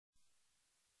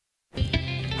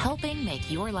helping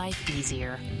make your life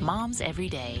easier. Moms Every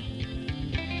Day.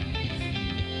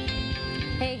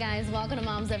 Hey guys, welcome to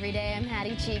Moms Every Day. I'm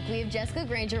Hattie Cheek. We have Jessica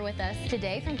Granger with us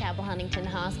today from Huntington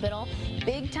Hospital.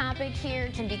 Big topic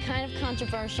here, can be kind of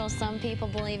controversial. Some people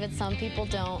believe it, some people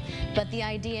don't. But the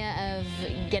idea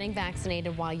of getting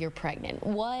vaccinated while you're pregnant.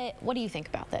 What do you think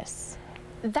about this?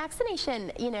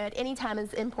 Vaccination, at any time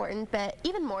is important, but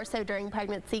even more so during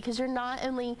pregnancy, because you're not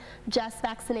only just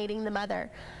vaccinating the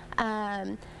mother.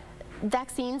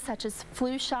 Vaccines such as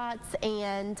flu shots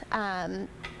and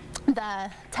the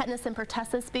tetanus and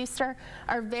pertussis booster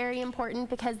are very important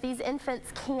because these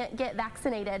infants can't get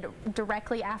vaccinated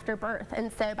directly after birth,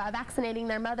 and so by vaccinating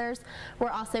their mothers,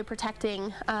 we're also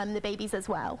protecting the babies as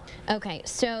well. Okay,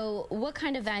 so what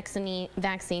kind of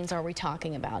vaccines are we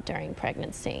talking about during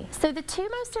pregnancy? So the two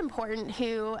most important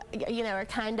who, are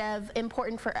kind of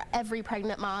important for every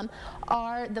pregnant mom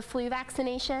are the flu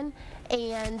vaccination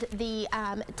and the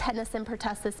tetanus and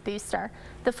pertussis booster.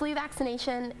 The flu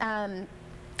vaccination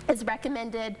is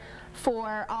recommended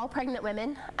for all pregnant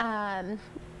women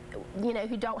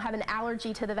who don't have an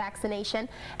allergy to the vaccination,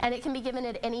 and it can be given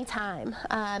at any time.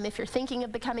 If you're thinking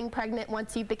of becoming pregnant,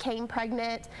 once you became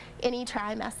pregnant, any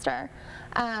trimester.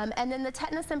 And then the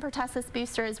tetanus and pertussis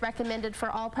booster is recommended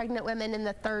for all pregnant women in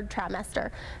the 3rd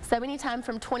trimester. So anytime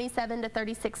from 27 to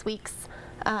 36 weeks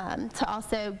to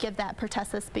also give that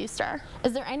pertussis booster.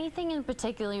 Is there anything in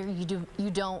particular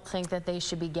you don't think that they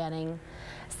should be getting?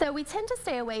 So we tend to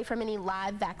stay away from any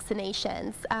live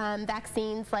vaccinations.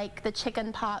 Vaccines like the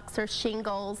chicken pox or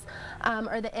shingles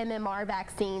or the MMR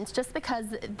vaccines, just because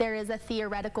there is a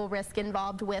theoretical risk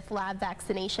involved with live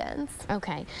vaccinations.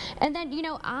 Okay. And then,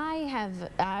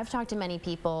 I've talked to many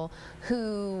people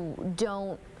who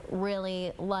don't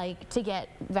really like to get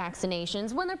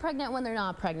vaccinations when they're pregnant, when they're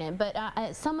not pregnant, but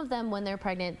some of them, when they're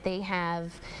pregnant, they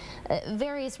have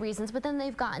various reasons, but then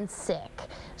they've gotten sick.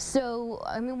 So,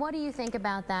 what do you think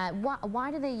about that?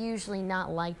 Why do they usually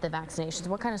not like the vaccinations?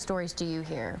 What kind of stories do you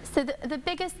hear? So the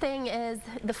biggest thing is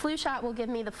the flu shot will give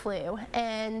me the flu,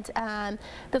 and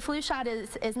the flu shot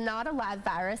is not a live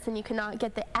virus, and you cannot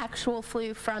get the actual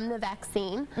flu from the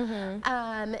vaccine.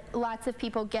 Lots of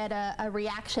people get a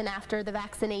reaction after the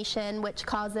vaccination, which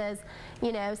causes,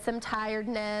 some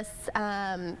tiredness,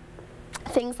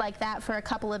 things like that for a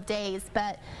couple of days,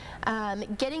 but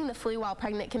getting the flu while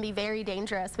pregnant can be very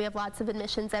dangerous. We have lots of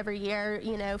admissions every year,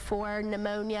 for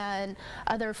pneumonia and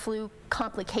other flu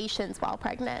complications while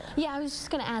pregnant. Yeah, I was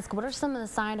just going to ask, what are some of the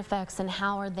side effects and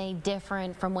how are they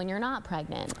different from when you're not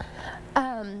pregnant?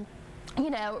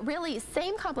 Really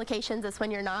same complications as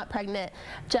when you're not pregnant.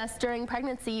 Just during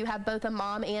pregnancy, you have both a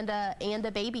mom and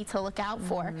a baby to look out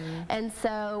for. And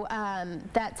so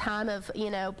that time of,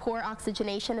 poor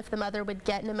oxygenation, if the mother would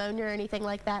get pneumonia or anything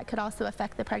like that, could also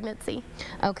affect the pregnancy.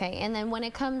 Okay, and then when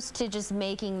it comes to just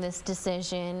making this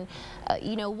decision,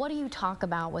 what do you talk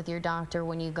about with your doctor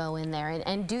when you go in there?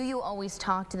 And do you always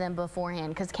talk to them beforehand?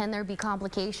 Because can there be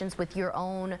complications with your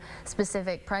own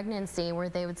specific pregnancy where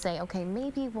they would say, okay,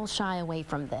 maybe we'll shy away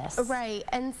from this? Right,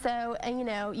 and so,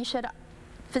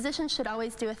 physicians should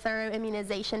always do a thorough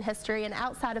immunization history, and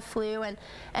outside of flu and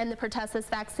the pertussis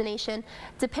vaccination,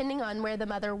 depending on where the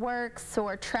mother works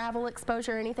or travel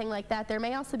exposure or anything like that, there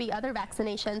may also be other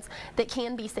vaccinations that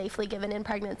can be safely given in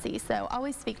pregnancy. So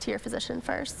always speak to your physician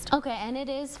first. Okay, and it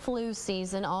is flu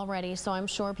season already, so I'm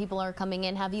sure people are coming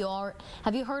in. Have you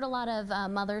heard a lot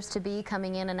of mothers-to-be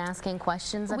coming in and asking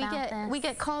questions about this? We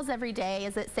get calls every day.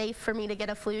 Is it safe for me to get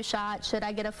a flu shot? Should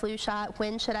I get a flu shot?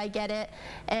 When should I get it?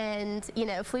 And,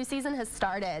 flu season has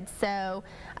started, so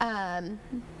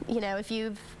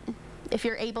if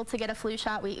you're able to get a flu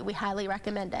shot, we highly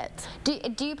recommend it.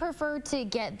 Do you prefer to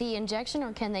get the injection,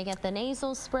 or can they get the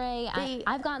nasal spray?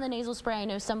 I've gotten the nasal spray. I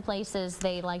know some places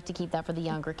they like to keep that for the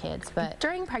younger kids, but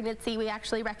during pregnancy, we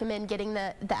actually recommend getting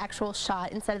the actual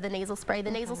shot instead of the nasal spray.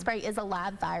 The nasal spray is a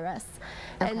live virus,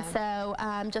 and so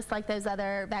just like those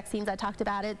other vaccines I talked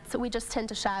about, we just tend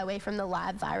to shy away from the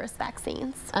live virus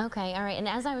vaccines. Okay, all right. And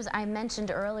as I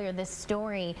mentioned earlier, this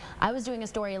story, I was doing a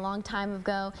story a long time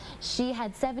ago. She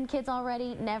had 7 kids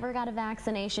already, never got a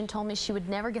vaccination, told me she would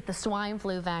never get the swine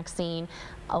flu vaccine.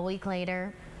 A week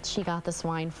later, she got the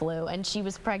swine flu, and she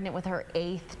was pregnant with her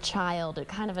 8th child.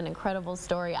 Kind of an incredible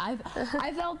story. I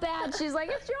felt bad. She's like,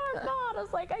 it's your fault. I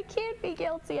was like, I can't be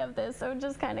guilty of this. So it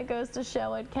just kind of goes to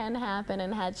show it can happen,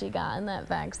 and had she gotten that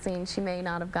vaccine, she may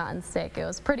not have gotten sick. It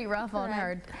was pretty rough on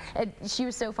her. She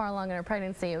was so far along in her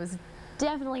pregnancy, it was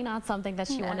definitely not something that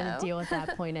she wanted to deal with at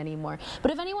that point anymore.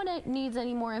 But if anyone needs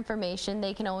any more information,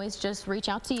 they can always just reach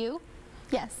out to you.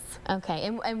 Yes. Okay,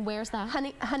 and where's that?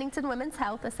 Huntington Women's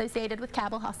Health, associated with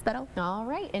Cabell Hospital. All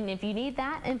right, and if you need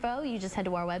that info, you just head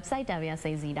to our website,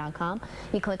 WSAZ.com.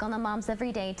 You click on the Moms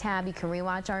Everyday tab. You can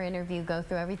rewatch our interview, go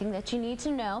through everything that you need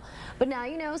to know. But now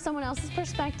you know someone else's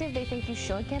perspective. They think you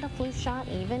should get a flu shot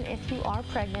even if you are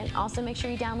pregnant. Also, make sure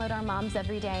you download our Moms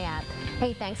Everyday app.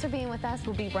 Hey, thanks for being with us.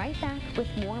 We'll be right back with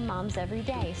more Moms Every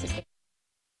Day. So stay